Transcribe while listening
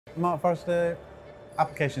Mark Forrester,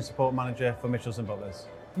 Application Support Manager for Mitchells Butlers.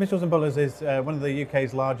 Mitchells Butlers is one of the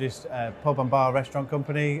UK's largest pub and bar restaurant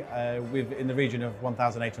company with in the region of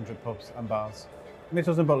 1,800 pubs and bars.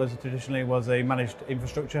 Mitchells Butlers traditionally was a managed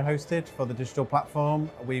infrastructure hosted for the digital platform.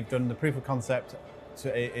 We've done the proof of concept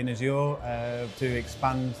in Azure to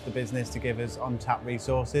expand the business to give us on-tap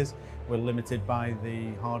resources. We're limited by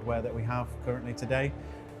the hardware that we have currently today.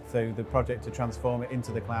 So the project to transform it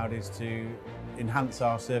into the cloud is to enhance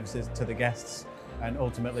our services to the guests and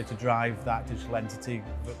ultimately to drive that digital entity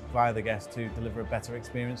via the guests to deliver a better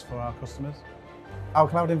experience for our customers. Our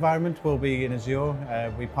cloud environment will be in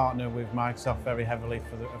Azure. We partner with Microsoft very heavily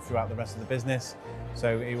throughout the rest of the business,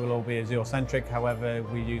 so it will all be Azure-centric. However,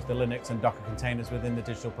 we use the Linux and Docker containers within the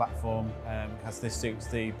digital platform as this suits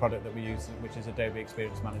the product that we use, which is Adobe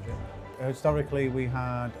Experience Manager. Historically, we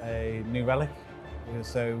had a New Relic,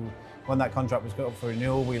 so when that contract was up for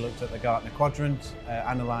renewal, we looked at the Gartner quadrant,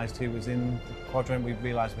 analysed who was in the quadrant. We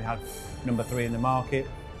realised we had number 3 in the market.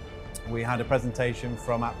 We had a presentation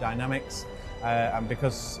from App Dynamics. And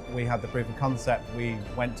because we had the proof of concept, we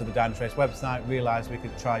went to the Dynatrace website, realised we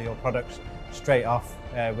could try your products straight off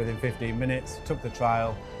within 15 minutes, took the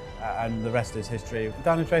trial, and the rest is history.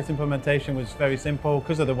 Dynatrace implementation was very simple.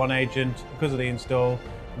 Because of the one agent, because of the install,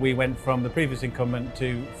 we went from the previous incumbent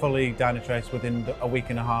to fully Dynatrace within a week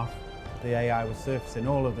and a half. The AI was surfacing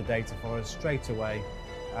all of the data for us straight away.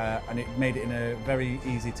 And it made it in a very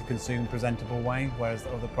easy to consume, presentable way, whereas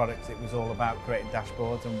the other products it was all about creating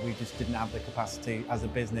dashboards, and we just didn't have the capacity as a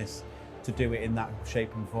business to do it in that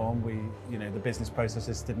shape and form. The business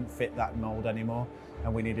processes didn't fit that mold anymore,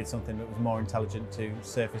 and we needed something that was more intelligent to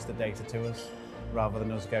surface the data to us, rather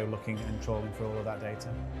than us go looking and trawling through all of that data.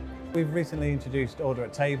 We've recently introduced Order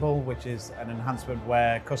at Table, which is an enhancement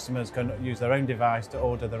where customers can use their own device to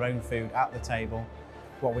order their own food at the table.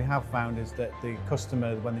 What we have found is that the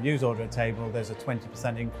customer, when they use Order at Table, there's a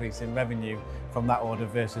 20% increase in revenue from that order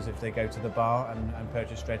versus if they go to the bar and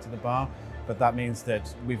purchase straight to the bar. But that means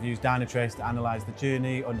that we've used Dynatrace to analyse the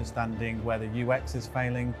journey, understanding where the UX is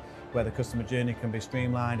failing, where the customer journey can be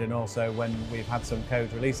streamlined, and also when we've had some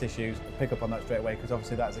code release issues, pick up on that straight away, because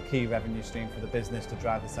obviously that's a key revenue stream for the business to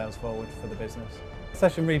drive the sales forward for the business.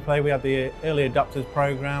 Session Replay, we had the early adopters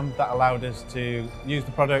program that allowed us to use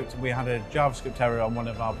the product. We had a JavaScript error on one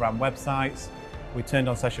of our brand websites. We turned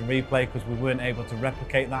on Session Replay because we weren't able to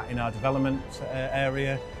replicate that in our development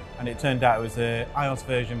area, and it turned out it was an iOS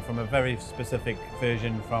version from a very specific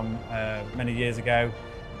version from many years ago,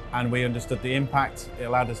 and we understood the impact. It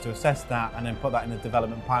allowed us to assess that and then put that in the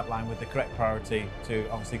development pipeline with the correct priority to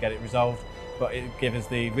obviously get it resolved, but it gave us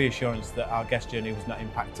the reassurance that our guest journey was not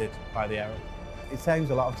impacted by the error. It saves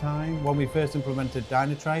a lot of time. When we first implemented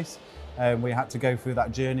Dynatrace, we had to go through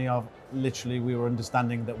that journey of literally we were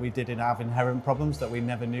understanding that we didn't have inherent problems that we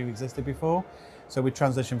never knew existed before. So we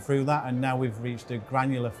transitioned through that, and now we've reached a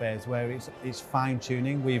granular phase where it's fine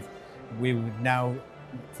tuning. We now,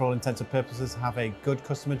 for all intents and purposes, have a good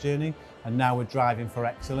customer journey, and now we're driving for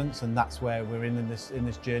excellence, and that's where we're in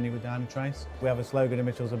this journey with Dynatrace. We have a slogan in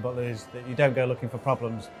Mitchells Butlers that you don't go looking for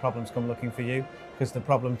problems, problems come looking for you, because the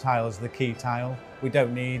problem tile is the key tile. We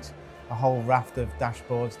don't need a whole raft of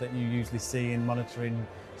dashboards that you usually see in monitoring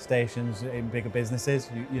stations in bigger businesses.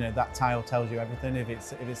 That tile tells you everything. If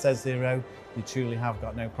it says 0, you truly have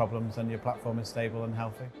got no problems and your platform is stable and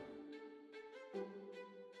healthy.